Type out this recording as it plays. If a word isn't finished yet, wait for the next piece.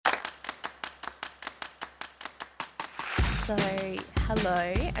So,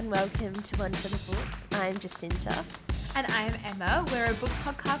 hello and welcome to One for the Books. I'm Jacinta. And I'm Emma. We're a book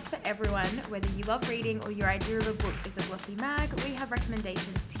podcast for everyone. Whether you love reading or your idea of a book is a glossy mag, we have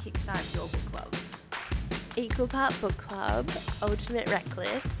recommendations to kickstart your book love. Equal part book club, ultimate rec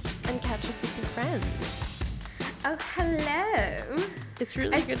list, and catch up with your friends. Oh, hello. It's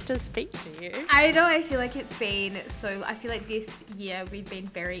really good to speak to you. I know, I feel like it's been I feel like this year we've been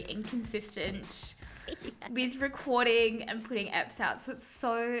very inconsistent with recording and putting eps out. So it's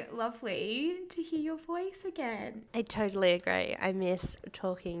so lovely to hear your voice again. I totally agree. I miss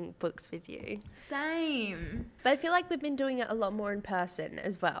talking books with you. Same. But I feel like we've been doing it a lot more in person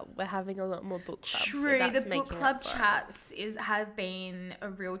as well. We're having a lot more book clubs. True, so that's the book making club up for it. chats have been a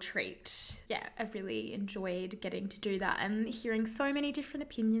real treat. Yeah, I've really enjoyed getting to do that and hearing so many different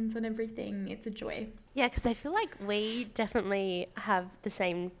opinions on everything. It's a joy. Yeah, because I feel like we definitely have the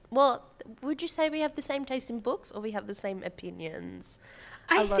same... Well, would you say we have the same taste in books or we have the same opinions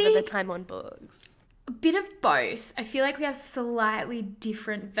a lot of the time on books? A bit of both. I feel like we have slightly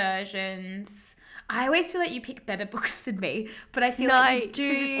different versions. I always feel like you pick better books than me, but I feel like you do.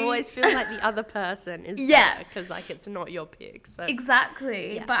 Because it always feels like the other person is better because like it's not your pick. So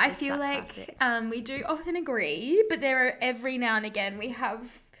exactly. yeah, but I feel like we do often agree, but there are every now and again we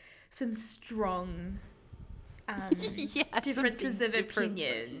have some strong differences of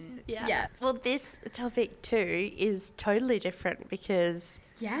opinions. Yeah. Well, this topic too is totally different because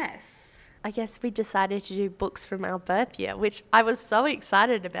I guess we decided to do books from our birth year, which I was so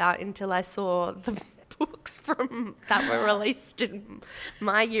excited about until I saw the books from that were released in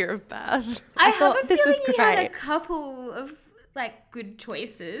my year of birth. I thought this is great. You had a couple of like good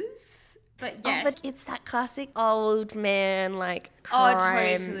choices. But yeah. Oh, but it's that classic old man, like,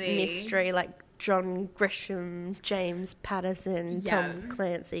 crime mystery, like John Grisham, James Patterson, Tom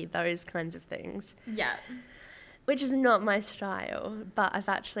Clancy, those kinds of things. Yeah. Which is not my style, but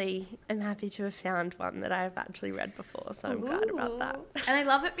I'm happy to have found one that I've actually read before, so I'm glad about that. And I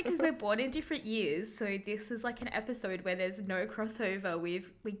love it because we're born in different years, so this is like an episode where there's no crossover. We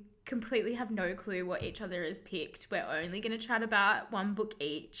completely have no clue what each other has picked. We're only going to chat about one book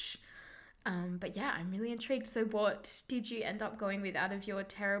each. But yeah, I'm really intrigued. So what did you end up going with out of your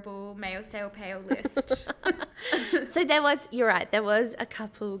terrible Mail Stale Pale list? So you're right, there was a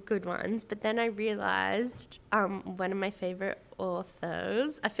couple good ones, but then I realised one of my favourite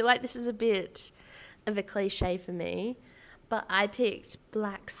authors, I feel like this is a bit of a cliche for me, but I picked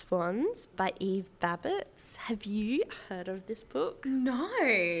Black Swans by Eve Babbitt. Have you heard of this book? No.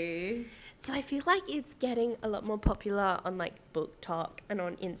 So I feel like it's getting a lot more popular on like Book Talk and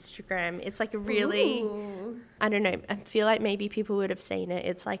on Instagram. It's like a really, I don't know, I feel like maybe people would have seen it.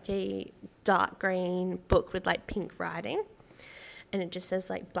 It's like a dark green book with like pink writing. And it just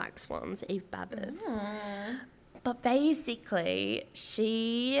says like Black Swans, Eve Babbitt. But basically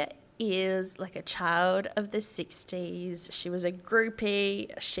she is like a child of the 60s. She was a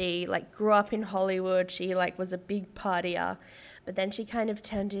groupie. She like grew up in Hollywood. She like was a big partier. But then she kind of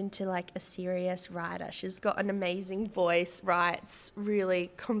turned into like a serious writer. She's got an amazing voice, writes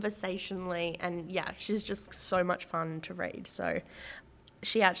really conversationally, and yeah, she's just so much fun to read. So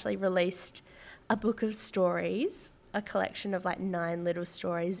she actually released a book of stories, a collection of like 9 little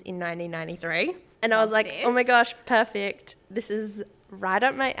stories in 1993. And I was like, oh my gosh, perfect. This is right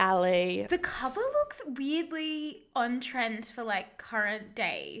up my alley. The cover looks weirdly on trend for like current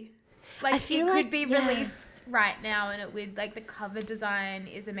day. Like, I feel it could be released right now and it would, like, the cover design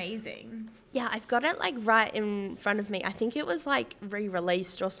is amazing. Yeah, I've got it, like, right in front of me. I think it was, like,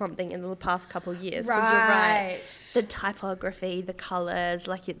 re-released or something in the past couple of years. Because you're right. The typography, the colours,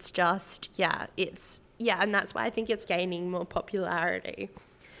 like, it's just, and that's why I think it's gaining more popularity,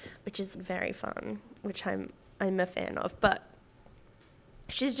 which is very fun, which I'm a fan of. But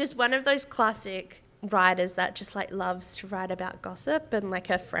she's just one of those classic writers that just like loves to write about gossip and like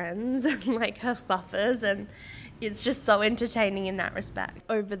her friends and like her lovers, and it's just so entertaining in that respect.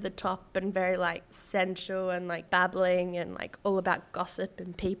 Over the top and very like sensual and like babbling and like all about gossip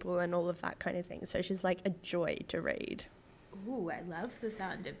and people and all of that kind of thing. So she's like a joy to read. Ooh, I love the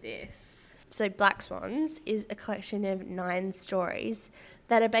sound of this. So Black Swans is a collection of 9 stories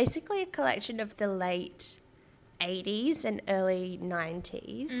that are basically a collection of the late 80s and early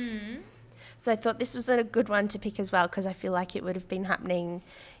 90s. Mm-hmm. So I thought this was a good one to pick as well because I feel like it would have been happening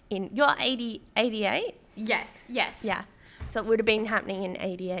in... You're 88? Yes. Yeah. So it would have been happening in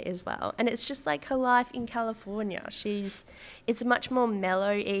 88 as well. And it's just like her life in California. It's much more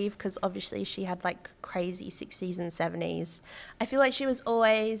mellow Eve because obviously she had like crazy 60s and 70s. I feel like she was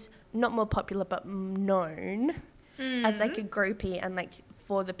always not more popular but known as like a groupie and like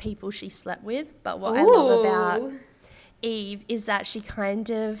for the people she slept with. But what I love about Eve is that she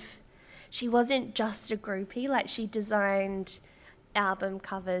wasn't just a groupie. Like, she designed album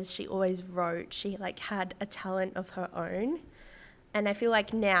covers, she always wrote, she like had a talent of her own. And I feel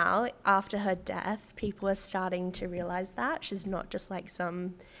like now, after her death, people are starting to realize that she's not just like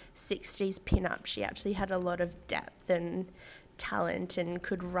some 60s pinup. She actually had a lot of depth and talent and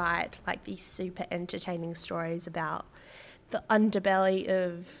could write like these super entertaining stories about the underbelly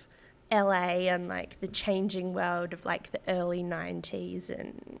of LA and like the changing world of like the early 90s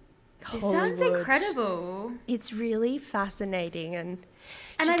and This Hollywood. sounds incredible. It's really fascinating, and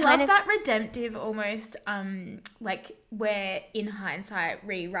I love that redemptive almost, like we're in hindsight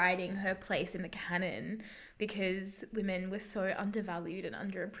rewriting her place in the canon, because women were so undervalued and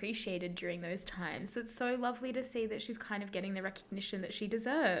underappreciated during those times. So it's so lovely to see that she's kind of getting the recognition that she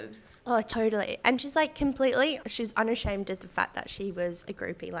deserves. Oh, totally. And she's like she's unashamed of the fact that she was a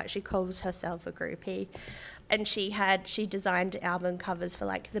groupie. Like, she calls herself a groupie. And she designed album covers for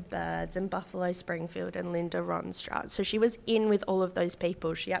like The Byrds and Buffalo Springfield and Linda Ronstadt. So she was in with all of those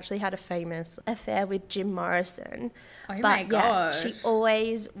people. She actually had a famous affair with Jim Morrison. Oh my gosh. She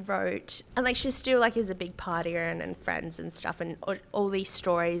always wrote, and like she still like is a big partier and friends and stuff. And all these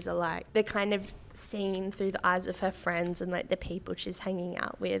stories are like, they're kind of seen through the eyes of her friends and like the people she's hanging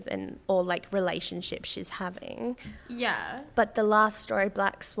out with and or like relationships she's having. Yeah. But the last story,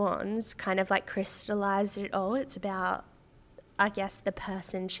 Black Swans, kind of like crystallized it all. It's about, I guess, the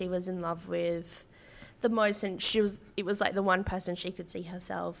person she was in love with the most, and it was like the one person she could see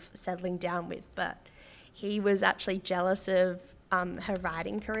herself settling down with, but he was actually jealous of her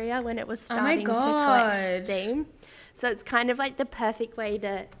writing career when it was starting to collect steam. So it's kind of like the perfect way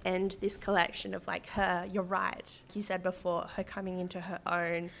to end this collection of like her, you're right, you said before, her coming into her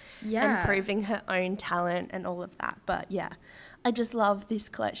own and proving her own talent and all of that. But yeah, I just love this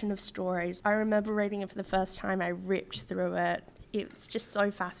collection of stories. I remember reading it for the first time, I ripped through it. It's just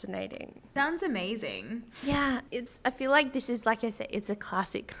so fascinating. Sounds amazing. Yeah, I feel like this is, like I said, it's a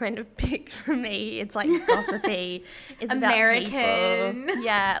classic kind of pick for me. It's like gossipy. It's American. About people.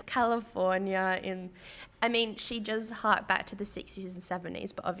 Yeah, California. I mean, she does hark back to the 60s and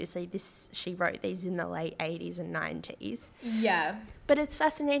 70s, but obviously she wrote these in the late 80s and 90s. Yeah. But it's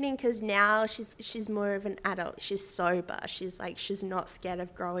fascinating because now she's more of an adult. She's sober. She's not scared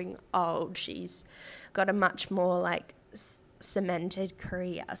of growing old. She's got a much more like cemented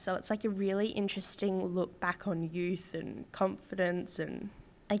career. So it's like a really interesting look back on youth and confidence and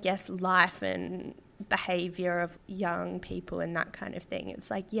I guess life and behavior of young people and that kind of thing.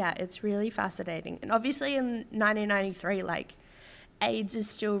 It's like, yeah, it's really fascinating. And obviously in 1993, like, AIDS is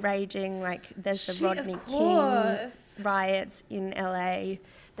still raging. Like, there's the Rodney King riots in LA.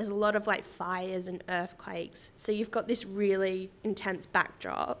 There's a lot of like fires and earthquakes. So you've got this really intense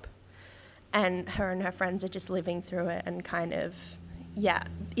backdrop, and her friends are just living through it and kind of, yeah,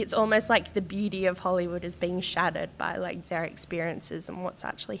 it's almost like the beauty of Hollywood is being shattered by like their experiences and what's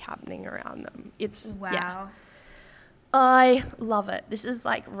actually happening around them. Wow. Yeah. I love it. This is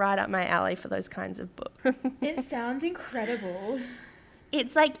like right up my alley for those kinds of books. It sounds incredible.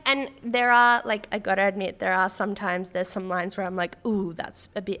 It's like, and there are, like, I gotta admit, there's some lines where I'm like, ooh, that's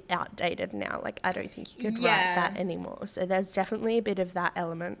a bit outdated now. Like, I don't think you could write that anymore. So there's definitely a bit of that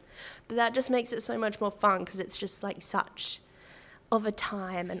element. But that just makes it so much more fun because it's just, like, such of a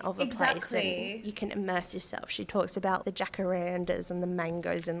time and of a place. And you can immerse yourself. She talks about the jacarandas and the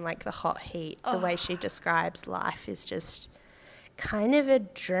mangoes and, like, the hot heat. The way she describes life is just kind of a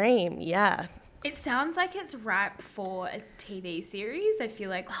dream, yeah. It sounds like it's ripe for a TV series. I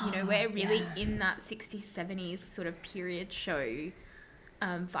feel like, we're really in that 60s, 70s sort of period show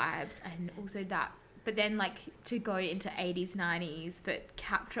vibes, and also that, but then like to go into 80s, 90s, but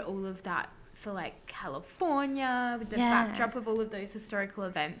capture all of that for like California with the backdrop of all of those historical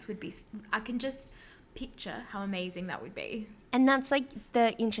events would be, I can just picture how amazing that would be. And that's like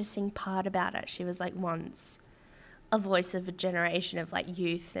the interesting part about it. She was like once a voice of a generation of like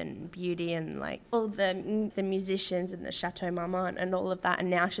youth and beauty and like all the musicians and the Chateau Marmont and all of that, and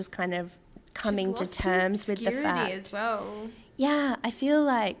now she's kind of coming to terms with the fact as well. Yeah, I feel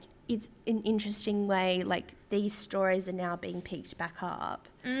like it's an interesting way, like these stories are now being picked back up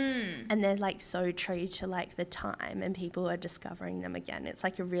and they're like so true to like the time, and people are discovering them again. It's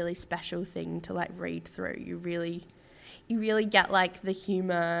like a really special thing to like read through. You really get like the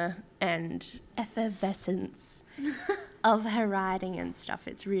humour and effervescence of her writing and stuff.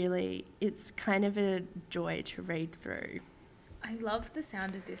 It's kind of a joy to read through. I love the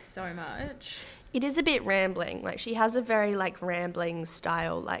sound of this so much. It is a bit rambling. Like, she has a very like rambling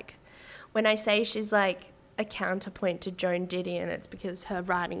style. Like, when I say she's like a counterpoint to Joan Didion. It's because her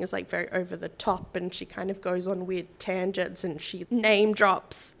writing is like very over the top and she kind of goes on weird tangents and she name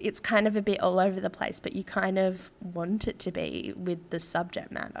drops. It's kind of a bit all over the place, but you kind of want it to be with the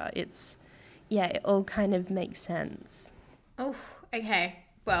subject matter. It all kind of makes sense. Oh, okay.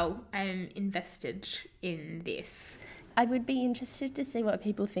 Well, I'm invested in this. I would be interested to see what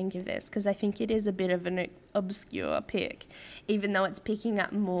people think of this, because I think it is a bit of an obscure pick, even though it's picking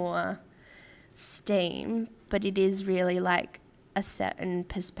up more steam, but it is really like a certain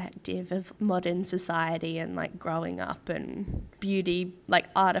perspective of modern society and like growing up and beauty, like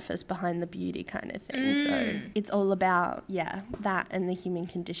artifice behind the beauty kind of thing. So it's all about, that and the human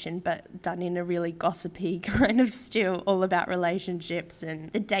condition, but done in a really gossipy kind of still, all about relationships and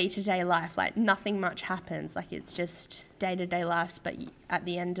the day-to-day life. Like nothing much happens, like it's just day-to-day life, but at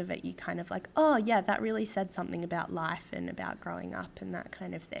the end of it you kind of like, oh yeah, that really said something about life and about growing up and that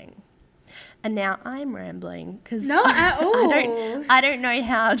kind of thing. And now I'm rambling because not at all. I don't know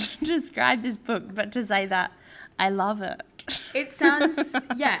how to describe this book, but to say that I love it. It sounds,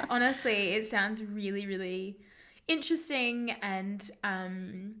 honestly, it sounds really, really interesting, and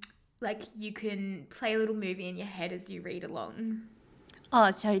like you can play a little movie in your head as you read along.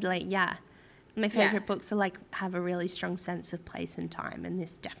 Oh, totally, yeah. My favourite books are like have a really strong sense of place and time, and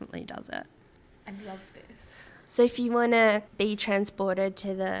this definitely does it. I love this. So if you want to be transported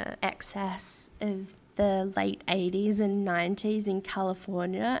to the excess of the late 80s and 90s in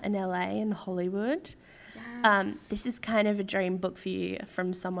California and LA and Hollywood, this is kind of a dream book for you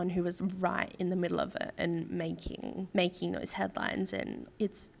from someone who was right in the middle of it and making those headlines, and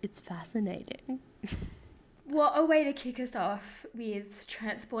it's fascinating. What a way to kick us off with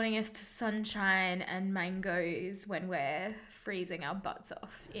transporting us to sunshine and mangoes when we're freezing our butts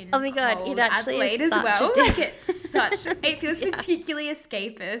off in oh my God, it actually Adelaide is such as well. a Like it feels particularly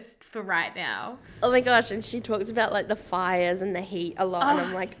escapist for right now. Oh my gosh, and she talks about like the fires and the heat a lot, and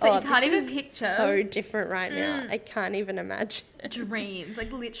I'm like, so you can't this even is picture. so different right now. I can't even imagine. Dreams,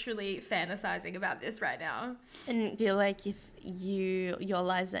 like literally fantasizing about this right now. And feel like if your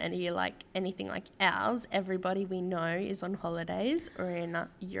lives are anything like ours, everybody we know is on holidays or in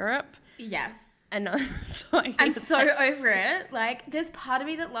Europe. Yeah. And I'm so over it. Like, there's part of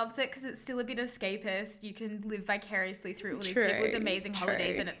me that loves it because it's still a bit escapist. You can live vicariously through all these people's amazing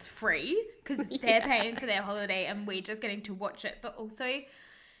holidays, and it's free because they're paying for their holiday and we're just getting to watch it. But also,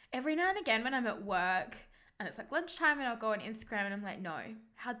 every now and again when I'm at work and it's like lunchtime and I'll go on Instagram and I'm like, no,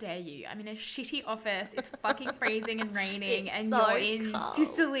 how dare you? I'm in a shitty office. It's fucking freezing and raining and so you're in cold.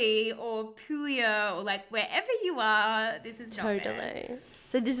 Sicily or Puglia or like wherever you are. This is not fair.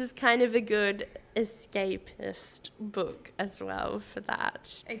 So this is kind of a good escapist book as well for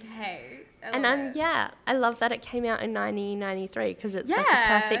that. Okay. I love that it came out in 1993 because it's like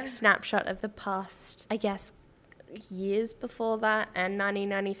a perfect snapshot of the past, I guess, years before that, and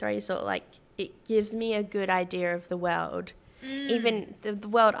 1993 sort of like it gives me a good idea of the world, even the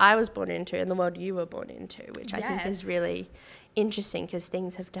world I was born into and the world you were born into, which I think is really interesting because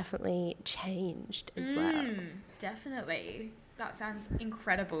things have definitely changed as well. Definitely. That sounds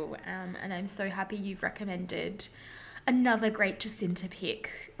incredible, and I'm so happy you've recommended another great Jacinta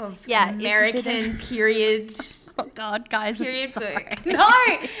pick of American period. Oh God, guys, period I'm sorry. book. No,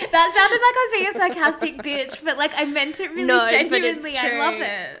 that sounded like I was being a sarcastic bitch, but like I meant it really genuinely. I love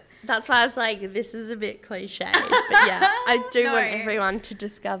it. That's why I was like, this is a bit cliche. But yeah, I do want everyone to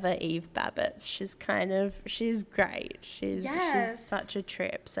discover Eve Babbitt. She's great. She's such a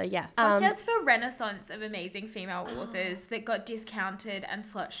trip. So yeah. Just for renaissance of amazing female authors that got discounted and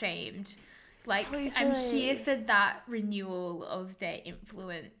slut-shamed. Like, totally. I'm here for that renewal of their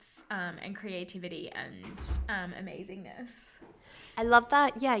influence and creativity and amazingness. I love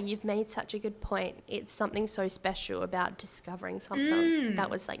that. Yeah, you've made such a good point. It's something so special about discovering something that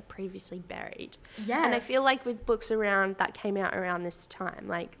was like previously buried. Yes. And I feel like with books that came out around this time,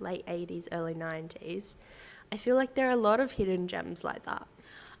 like late 80s, early 90s, I feel like there are a lot of hidden gems like that.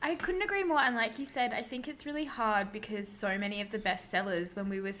 I couldn't agree more. And like you said, I think it's really hard because so many of the bestsellers, when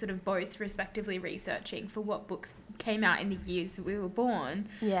we were sort of both respectively researching for what books came out in the years that we were born,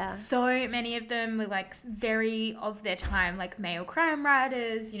 so many of them were like very of their time, like male crime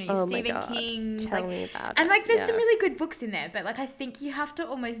writers, you know, your Stephen King. Tell me about it. And like there's some really good books in there, but like I think you have to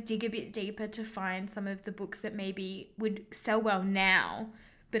almost dig a bit deeper to find some of the books that maybe would sell well now,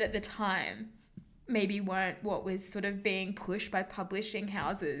 but at the time maybe weren't what was sort of being pushed by publishing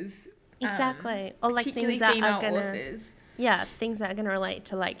houses. Exactly. Or like things that are things that are going to relate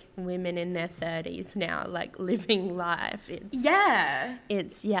to like women in their 30s now, like living life. It's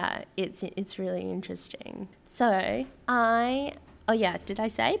really interesting. So I Oh, yeah. Did I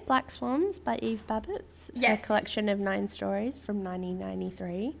say Black Swans by Eve Babbitt's? Yes. A collection of 9 stories from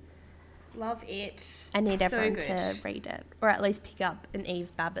 1993. Love it. I need So everyone good. to read it, or at least pick up an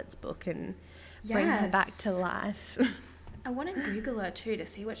Eve Babbitt's book and bring her back to life. I want to Google her too to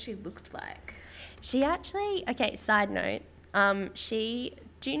see what she looked like. She actually, okay, side note,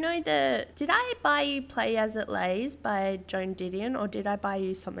 do you know did I buy you Play As It Lays by Joan Didion, or did I buy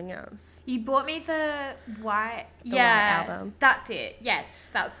you something else? You bought me the white, White album. That's it. Yes,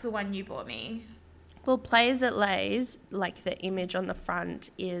 that's the one you bought me. Well, Play As It Lays, like the image on the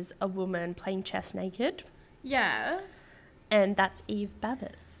front is a woman playing chess naked, Yeah. and that's Eve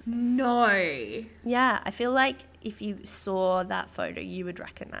Babbitt's. No. Yeah, I feel like if you saw that photo, you would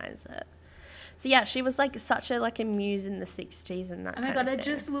recognize it. So yeah, she was like such a muse in the 60s and that Oh my kind god, of I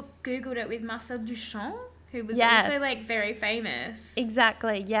thing. just Googled it with Marcel Duchamp, who was Yes. also like very famous.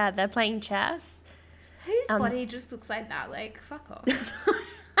 Exactly, yeah, they're playing chess. Whose body just looks like that? Like, fuck off.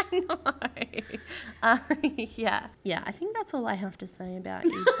 I know. Yeah, I think that's all I have to say about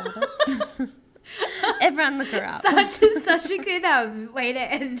Eve Babbitt. Everyone look her up. Such a good way to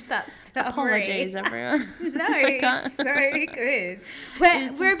end that story. Apologies, everyone. No, can't. it's so good.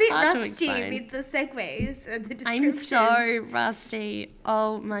 It's We're a bit hard to rusty explain. with the segues and the descriptions. I'm so rusty.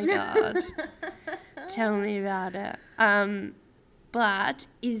 Oh my god. Tell me about it. But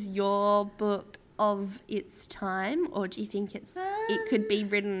is your book of its time, or do you think it could be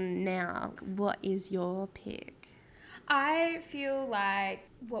written now? What is your pick? I feel like,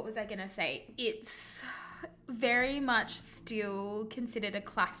 what was I going to say? It's very much still considered a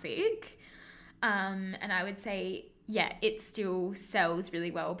classic. And I would say, yeah, it still sells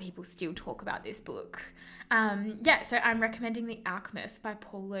really well. People still talk about this book. So I'm recommending The Alchemist by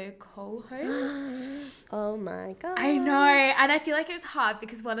Paulo Coelho. Oh my god. I know. And I feel like it's hard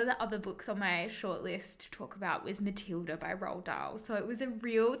because one of the other books on my shortlist to talk about was Matilda by Roald Dahl. So it was a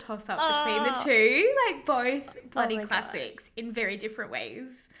real toss-up between the two. Like, both bloody my classics in very different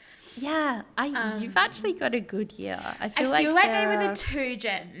ways. Yeah, you've actually got a good year. I feel like they were the two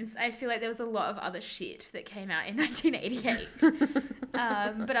gems. I feel like there was a lot of other shit that came out in 1988.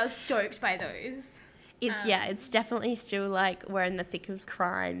 But I was stoked by those. It's definitely still like we're in the thick of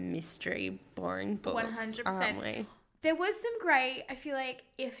crime, mystery, boring books, 100%. aren't we? There was some great, I feel like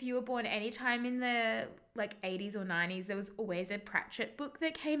if you were born anytime in the like 80s or 90s, there was always a Pratchett book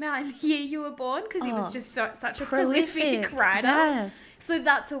that came out in the year you were born because he was just such a prolific writer. Yes. So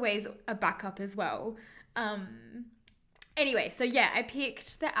that's always a backup as well. Anyway, so yeah, I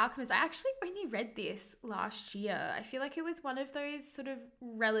picked The Alchemist. I actually only read this last year. I feel like it was one of those sort of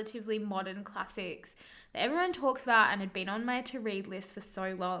relatively modern classics that everyone talks about and had been on my to-read list for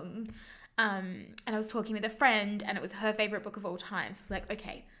so long. And I was talking with a friend and it was her favourite book of all time. So I was like,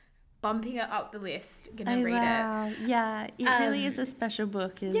 okay, bumping it up the list, gonna read it. Yeah, it really is a special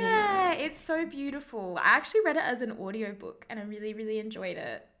book, isn't it? Yeah, it's so beautiful. I actually read it as an audiobook and I really, really enjoyed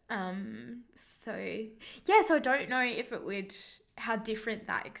it. So I don't know if it would, how different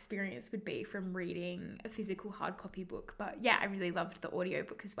that experience would be from reading a physical hard copy book. But yeah, I really loved the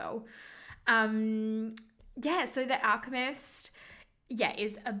audiobook as well. So The Alchemist,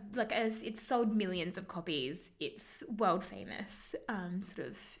 is it's sold millions of copies. It's world famous, sort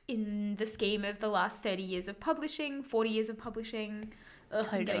of in the scheme of the last 30 years of publishing, 40 years of publishing. Ugh,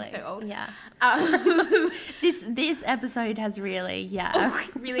 Totally. I'm getting so old. Yeah. This episode has really,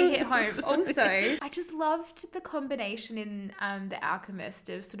 really hit home. Also, I just loved the combination in The Alchemist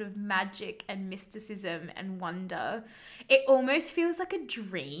of sort of magic and mysticism and wonder. It almost feels like a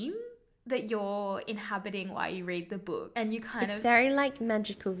dream that you're inhabiting while you read the book, and you it's very like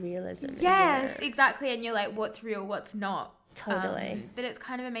magical realism. Yes, isn't it? exactly. And you're like, what's real, what's not. Totally. But it's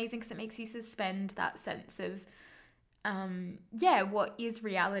kind of amazing because it makes you suspend that sense of what is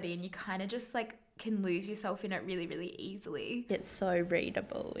reality, and you kind of just like can lose yourself in it really, really easily. It's so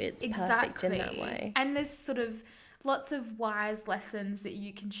readable. It's perfect in that way. And there's sort of lots of wise lessons that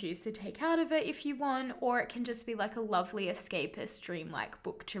you can choose to take out of it if you want, or it can just be like a lovely escapist dreamlike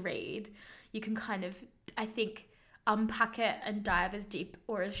book to read. You can kind of, I think, unpack it and dive as deep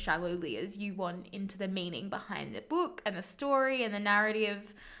or as shallowly as you want into the meaning behind the book and the story and the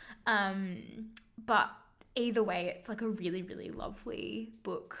narrative. But either way, it's like a really, really lovely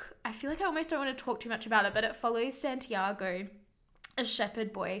book. I feel like I almost don't want to talk too much about it, but it follows Santiago, a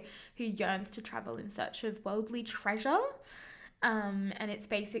shepherd boy who yearns to travel in search of worldly treasure. And it's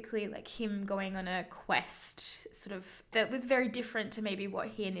basically like him going on a quest sort of that was very different to maybe what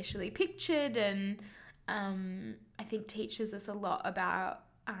he initially pictured. And I think teaches us a lot about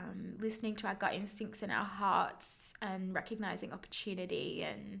listening to our gut instincts and our hearts and recognizing opportunity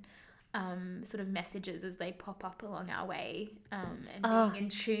and sort of messages as they pop up along our way, and being in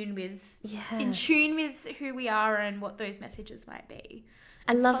tune with who we are and what those messages might be.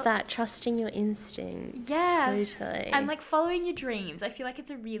 I love that, trusting your instincts. Yes. Totally. And like following your dreams. I feel like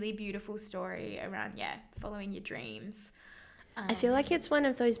it's a really beautiful story around, following your dreams. I feel like it's one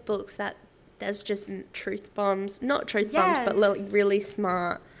of those books that there's just truth bombs, not truth bombs, but like really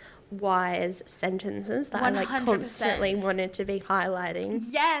smart, wise sentences that 100%. I like constantly wanted to be highlighting.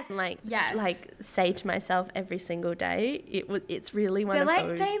 Yes. Like say to myself every single day. It's really one of those beautiful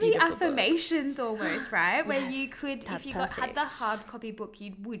books. They're like daily affirmations almost, right? Where you could, if you had the hard copy book,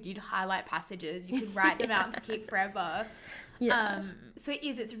 you'd highlight passages. You could write them out to keep forever. Yeah. So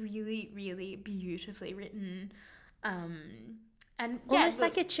it's really, really beautifully written. And almost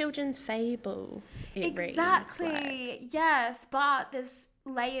like a children's fable. Exactly. Yes, but there's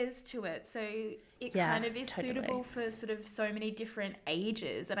layers to it, so it kind of is suitable for sort of so many different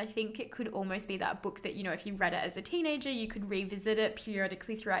ages. And I think it could almost be that book that, you know, if you read it as a teenager, you could revisit it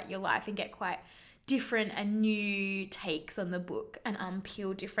periodically throughout your life and get quite different and new takes on the book and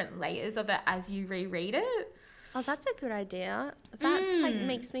peel different layers of it as you reread it. Oh, that's a good idea. That like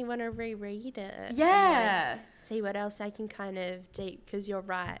makes me want to reread it. Yeah. And, like, see what else I can kind of deep, because you're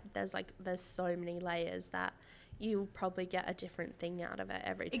right. There's so many layers that you'll probably get a different thing out of it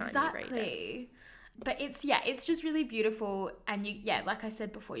every time you read it. But it's just really beautiful. And like I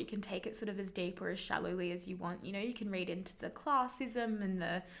said before, you can take it sort of as deep or as shallowly as you want. You know, you can read into the classism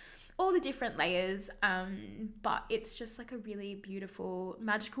and all the different layers. But it's just like a really beautiful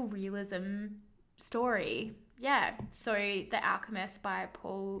magical realism story. Yeah, so The Alchemist by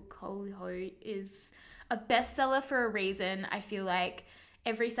Paul Coelho is a bestseller for a reason. I feel like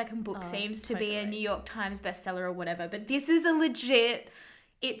every second book seems to be a New York Times bestseller or whatever, but this is a legit,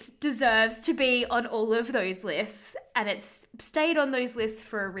 it deserves to be on all of those lists, and it's stayed on those lists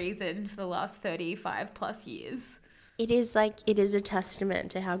for a reason for the last 35 plus years. It is a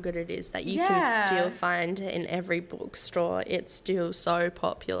testament to how good it is that you can still find in every bookstore. It's still so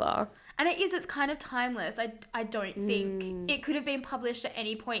popular. And it's kind of timeless. I don't think it could have been published at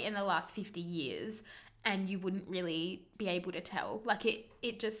any point in the last 50 years and you wouldn't really be able to tell. Like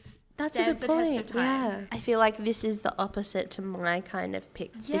it just stands the test of time. Yeah. I feel like this is the opposite to my kind of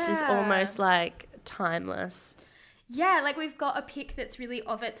pick. Yeah. This is almost like timeless. Yeah, like we've got a pick that's really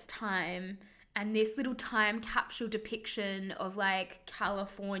of its time, and this little time capsule depiction of like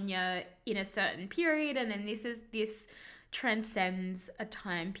California in a certain period, and then this transcends a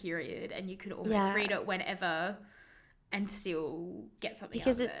time period, and you could almost read it whenever and still get something out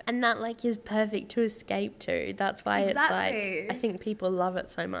of it. And that like is perfect to escape to. That's why it's like, I think people love it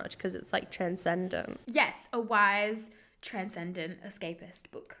so much because it's like transcendent. Yes, a wise, transcendent,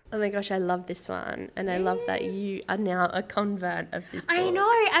 escapist book. Oh my gosh, I love this one. And I love that you are now a convert of this book. I know,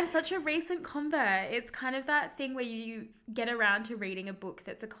 and such a recent convert. It's kind of that thing where you get around to reading a book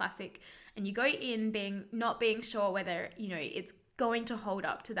that's a classic and you go in not being sure whether, you know, it's going to hold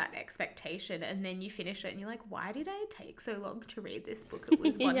up to that expectation, and then you finish it and you're like, why did I take so long to read this book? It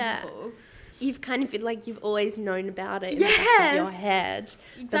was wonderful. You've kind of feel like you've always known about it in the back of your head,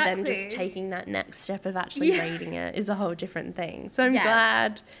 but then just taking that next step of actually reading it is a whole different thing. So I'm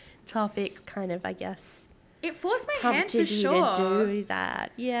glad topic kind of, I guess, it forced my hand for sure. Prompted you to do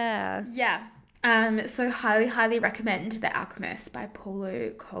that. Yeah. So highly recommend The Alchemist by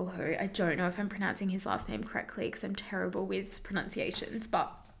Paulo Coelho. I don't know if I'm pronouncing his last name correctly because I'm terrible with pronunciations,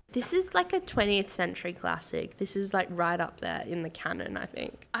 but this is like a 20th century classic. This is like right up there in the canon, I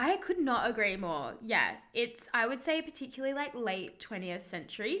think. I could not agree more. Yeah, it's, I would say particularly like late 20th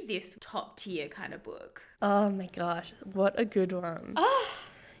century, this top tier kind of book. Oh my gosh, what a good one. Oh,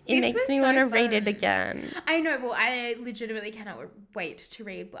 it makes me want to read it again. I know. Well, I legitimately cannot wait to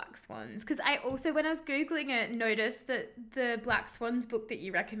read Black Swans, because I also, when I was Googling it, noticed that the Black Swans book that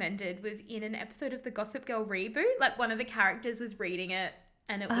you recommended was in an episode of the Gossip Girl reboot. Like one of the characters was reading it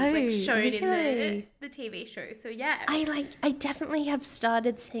and it was like shown in the TV show. So yeah. I definitely have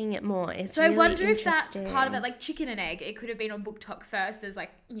started seeing it more. It's so really I wonder if that's interesting. part of it, like chicken and egg. It could have been on Book Talk first as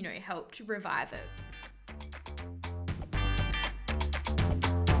like, you know, helped revive it.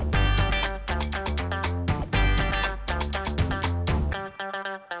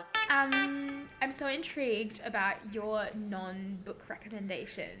 I'm so intrigued about your non-book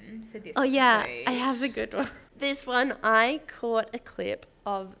recommendation for this episode. I have a good one. This one, I caught a clip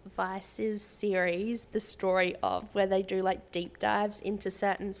of Vice's series, The Story Of, where they do like deep dives into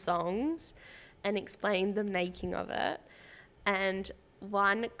certain songs and explain the making of it. And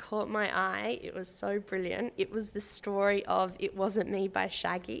one caught my eye. It was so brilliant. It was the story of It Wasn't Me by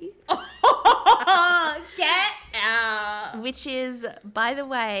Shaggy. Get Yeah. Which is, by the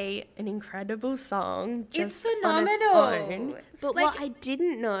way, an incredible song. It's Just phenomenal. On its own. But Like, what I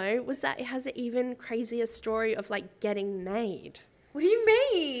didn't know was that it has an even crazier story of like getting made. what do you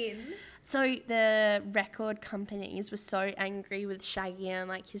mean? So the record companies were so angry with Shaggy and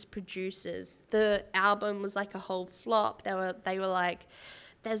like his producers. The album was like a whole flop. They were like,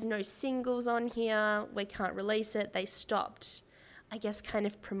 there's no singles on here. We can't release it. They stopped, I guess, kind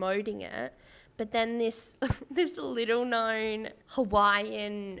of promoting it. But then this this little known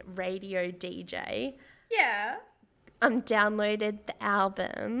Hawaiian radio DJ Yeah. downloaded the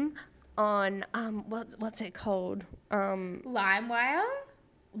album on what's it called? LimeWire?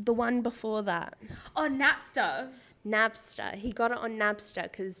 The one before that. Oh, Napster. Napster. He got it on Napster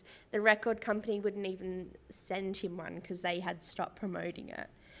because the record company wouldn't even send him one because they had stopped promoting it.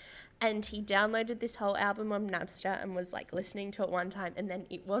 And he downloaded this whole album on Napster and was like listening to it one time, and then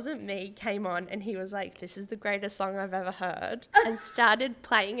It Wasn't Me came on and he was like, this is the greatest song I've ever heard, and started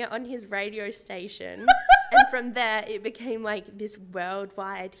playing it on his radio station. And from there it became like this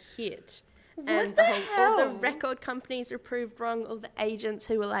worldwide hit. And all the record companies were proved wrong, all the agents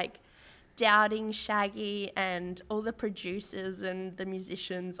who were like doubting Shaggy, and all the producers and the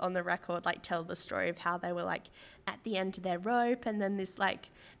musicians on the record like tell the story of how they were like at the end of their rope, and then this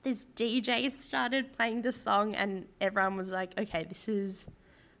DJ started playing the song and everyone was like, okay, this is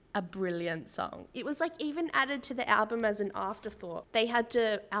a brilliant song. It was like even added to the album as an afterthought. They had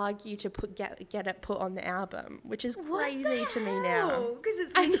to argue to get it put on the album, which is crazy to me now. Because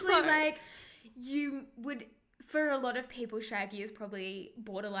it's literally like, you would, for a lot of people, Shaggy is probably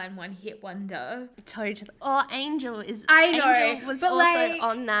borderline one hit wonder. Totally. Oh, Angel was but also like,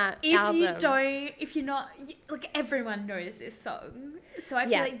 on that if album. if you're not, like, everyone knows this song. So I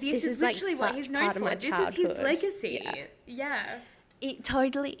feel like this is literally like what he's known for. This is his legacy. Yeah. It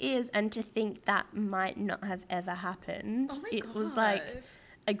totally is. And to think that might not have ever happened. Oh my it God. was like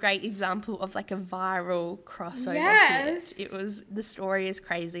a great example of like a viral crossover Yes. hit. The story is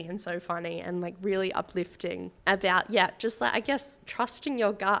crazy and so funny and like really uplifting about, just like, I guess, trusting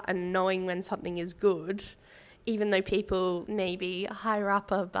your gut and knowing when something is good, even though people maybe higher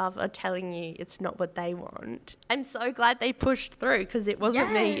up above are telling you it's not what they want. I'm so glad they pushed through, because It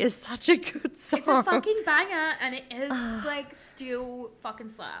Wasn't Me is such a good song. It's a fucking banger, and it is like still fucking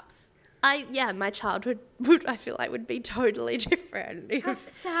slaps. My childhood I feel like would be totally different How if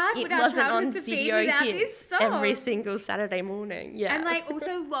sad it would our wasn't on childhoods have been video without this hits song? every single Saturday morning. Yeah. And like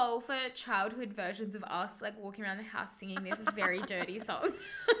also lol for childhood versions of us like walking around the house singing this very dirty song.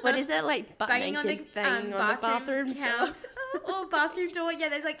 What is it, like butt Banging on the naked banging on the bathroom door? count or bathroom door. Yeah,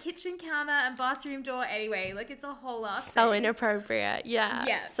 there's like kitchen counter and bathroom door. Anyway, like it's a whole ass So thing. inappropriate. Yeah.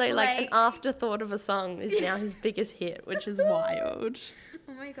 Yeah, So like an afterthought of a song is now his biggest hit, which is wild.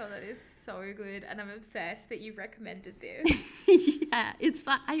 Oh my God, that is so good, and I'm obsessed that you've recommended this. Yeah, it's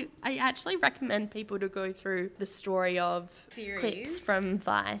fun. I actually recommend people to go through the story of clips from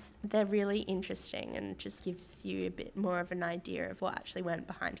Vice. They're really interesting and just gives you a bit more of an idea of what actually went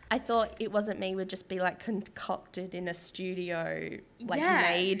behind. I thought It Wasn't Me would just be like concocted in a studio, like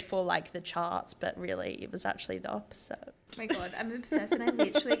made for like the charts, but really it was actually the opposite. Oh my God, I'm obsessed, and I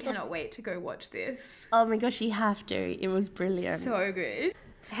literally cannot wait to go watch this. Oh my gosh, you have to. It was brilliant. So good.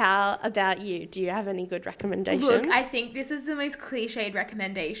 How about you? Do you have any good recommendations? Look, I think this is the most cliched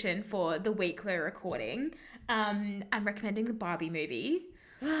recommendation for the week we're recording. I'm recommending the Barbie movie.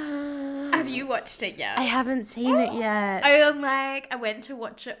 Have you watched it yet? I haven't seen it yet. I went to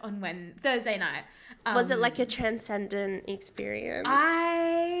watch it on Thursday night. Was it like a transcendent experience?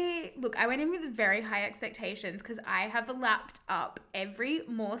 I went in with very high expectations because I have lapped up every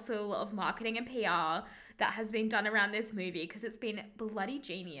morsel of marketing and PR that has been done around this movie because it's been bloody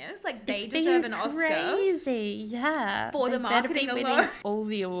genius. Like, they deserve an Oscar. Crazy, yeah. For the marketing alone. All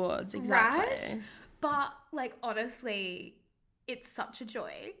the awards, exactly. Right? But, like, honestly, it's such a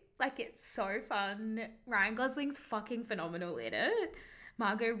joy. Like, it's so fun. Ryan Gosling's fucking phenomenal in it.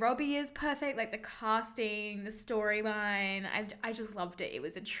 Margot Robbie is perfect. Like, the casting, the storyline. I just loved it. It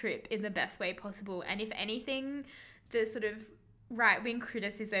was a trip in the best way possible. And if anything, the sort of right-wing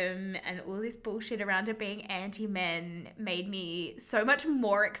criticism and all this bullshit around it being anti-men made me so much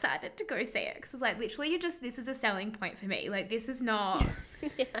more excited to go see it. Because it's like, literally, this is a selling point for me. Like, this is not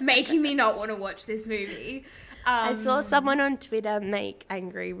making me not want to watch this movie. I saw someone on Twitter make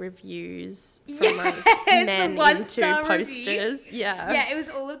angry reviews from men into posters. Reviews. Yeah. Yeah, it was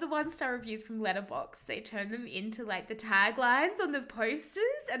all of the 1-star reviews from Letterboxd. They turned them into like the taglines on the posters,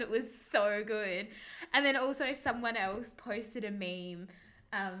 and it was so good. And then also someone else posted a meme.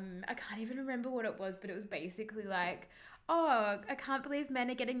 I can't even remember what it was, but it was basically like, oh, I can't believe men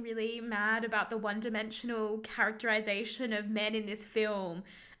are getting really mad about the one-dimensional characterization of men in this film.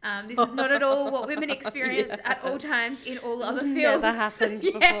 This is not at all what women experience at all times in all other films. Never happened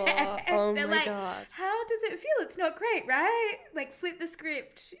before. Oh They're my like, God. how does it feel? It's not great, right? Like, flip the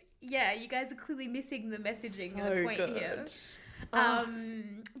script. Yeah, you guys are clearly missing the messaging and the point here.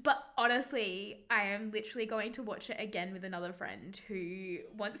 But honestly, I am literally going to watch it again with another friend who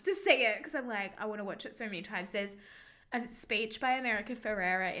wants to see it because I'm like, I want to watch it so many times. There's a speech by America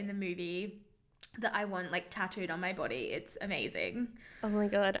Ferrera in the movie that I want like tattooed on my body. It's amazing. Oh my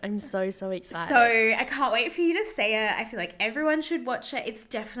God, I'm so excited. So I can't wait for you to see it. I feel like everyone should watch it. It's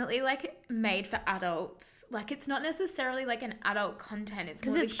definitely like made for adults. Like it's not necessarily like an adult content. It's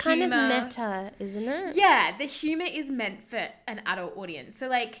more because it's the humor. kind of meta, isn't it? Yeah, the humor is meant for an adult audience. So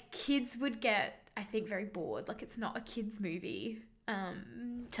like kids would get, I think, very bored. Like it's not a kids movie.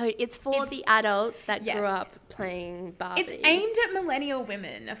 So it's for the adults that grew up playing Barbies. It's aimed at millennial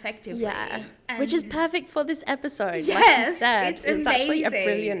women, effectively. Yeah, which is perfect for this episode. Yes, like you said, it's actually a amazing.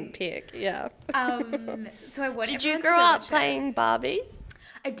 Brilliant pick. Yeah. So I want. Did you grow up playing Barbies?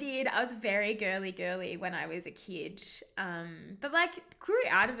 I did. I was very girly when I was a kid, but like grew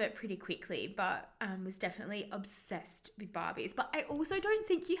out of it pretty quickly. But was definitely obsessed with Barbies. But I also don't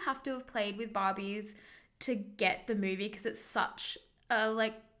think you have to have played with Barbies to get the movie because it's such a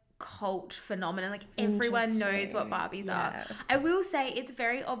like cult phenomenon. Like everyone knows what Barbies are. I will say it's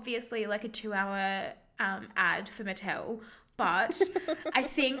very obviously like a 2-hour ad for Mattel, but I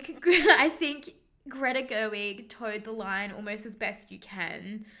think Greta Gerwig towed the line almost as best you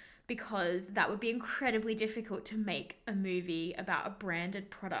can because that would be incredibly difficult to make a movie about a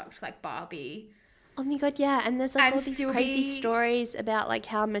branded product like Barbie. Oh my God, yeah. And there's like all these crazy stories about like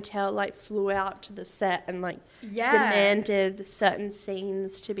how Mattel like flew out to the set and like demanded certain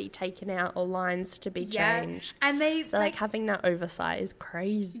scenes to be taken out or lines to be changed. And they like having that oversight is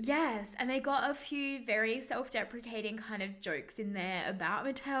crazy. Yes, and they got a few very self-deprecating kind of jokes in there about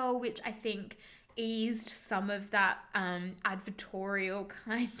Mattel, which I think eased some of that advertorial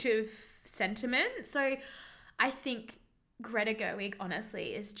kind of sentiment. So I think Greta Gerwig,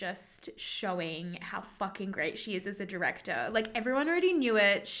 honestly, is just showing how fucking great she is as a director. Like, everyone already knew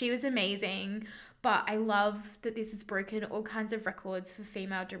it. She was amazing. But I love that this has broken all kinds of records for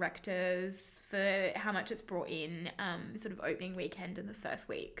female directors, for how much it's brought in sort of opening weekend in the first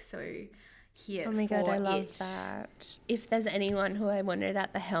week. So here oh my God, I love that. If there's anyone who I wanted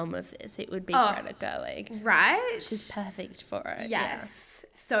at the helm of this, it would be Greta Gerwig. Right? She's perfect for it. Yes. Yeah.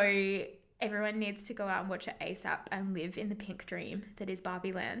 So everyone needs to go out and watch it ASAP and live in the pink dream that is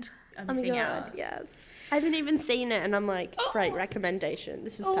Barbie Land. I'm missing out. Yes. I haven't even seen it and I'm like, great recommendation.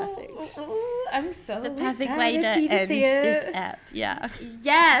 This is perfect. I'm so the perfect way to end this app. Yeah.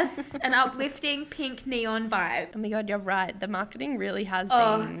 Yes. An uplifting pink neon vibe. Oh my God, you're right. The marketing really has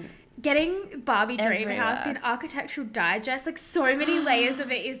been getting Barbie everywhere. Dreamhouse in Architectural Digest, like so many layers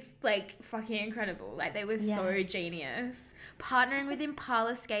of it is like fucking incredible. Like they were so genius. Partnering with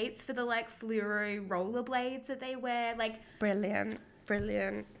Impala Skates for the like fluoro rollerblades that they wear, like brilliant.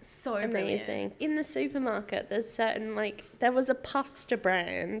 So amazing. Brilliant. In the supermarket, there's certain there was a pasta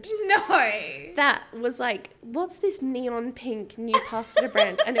brand. No. That was like, what's this neon pink new pasta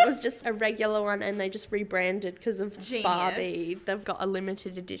brand? And it was just a regular one, and they just rebranded because of Barbie. They've got a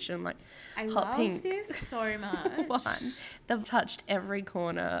limited edition I hot love pink this so much. one. They've touched every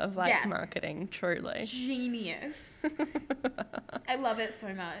corner of marketing. Truly genius. I love it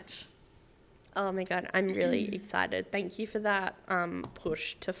so much. Oh my God, I'm really excited. Thank you for that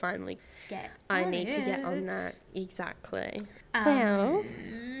push to finally I need to get on that. Exactly. Well,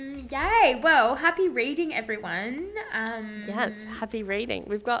 yay. Well, happy reading, everyone. Yes, happy reading.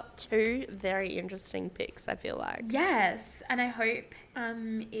 We've got 2 very interesting picks, I feel like. Yes, and I hope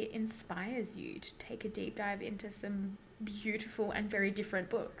it inspires you to take a deep dive into some beautiful and very different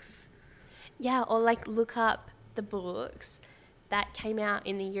books. Yeah, or look up the books that came out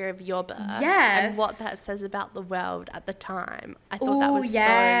in the year of your birth. Yes. And what that says about the world at the time. I thought that was so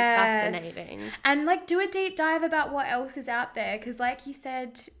fascinating. And do a deep dive about what else is out there. Because like you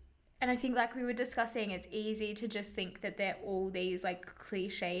said, and I think like we were discussing, it's easy to just think that they're all these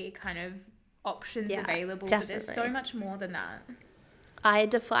cliche kind of options available. Definitely. But there's so much more than that. I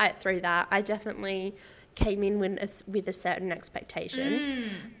had to fight through that. I definitely came in with a certain expectation.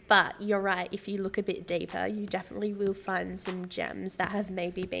 But you're right, if you look a bit deeper, you definitely will find some gems that have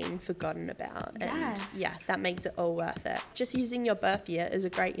maybe been forgotten about. Yes. And yeah, that makes it all worth it. Just using your birth year is a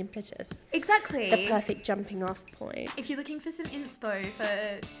great impetus. Exactly. The perfect jumping off point. If you're looking for some inspo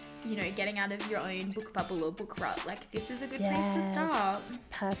for you know, getting out of your own book bubble or book rut, like this is a good place to start.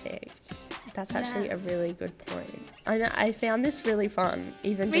 Perfect. That's actually a really good point. I found this really fun,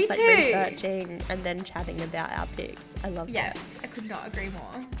 even just Me like too. researching and then chatting about our picks. I love Yes, that. I could not agree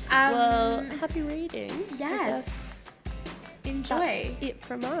more. Well, happy reading. Yes. Enjoy. That's it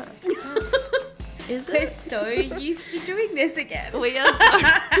from us. Is We're it? so used to doing this again. We are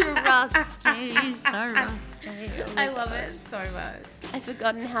so rusty, so rusty. Oh my I love God. it so much. I've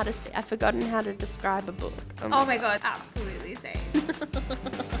forgotten how to I've forgotten how to describe a book. Oh my God, absolutely same.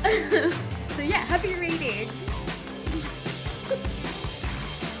 So yeah, happy reading.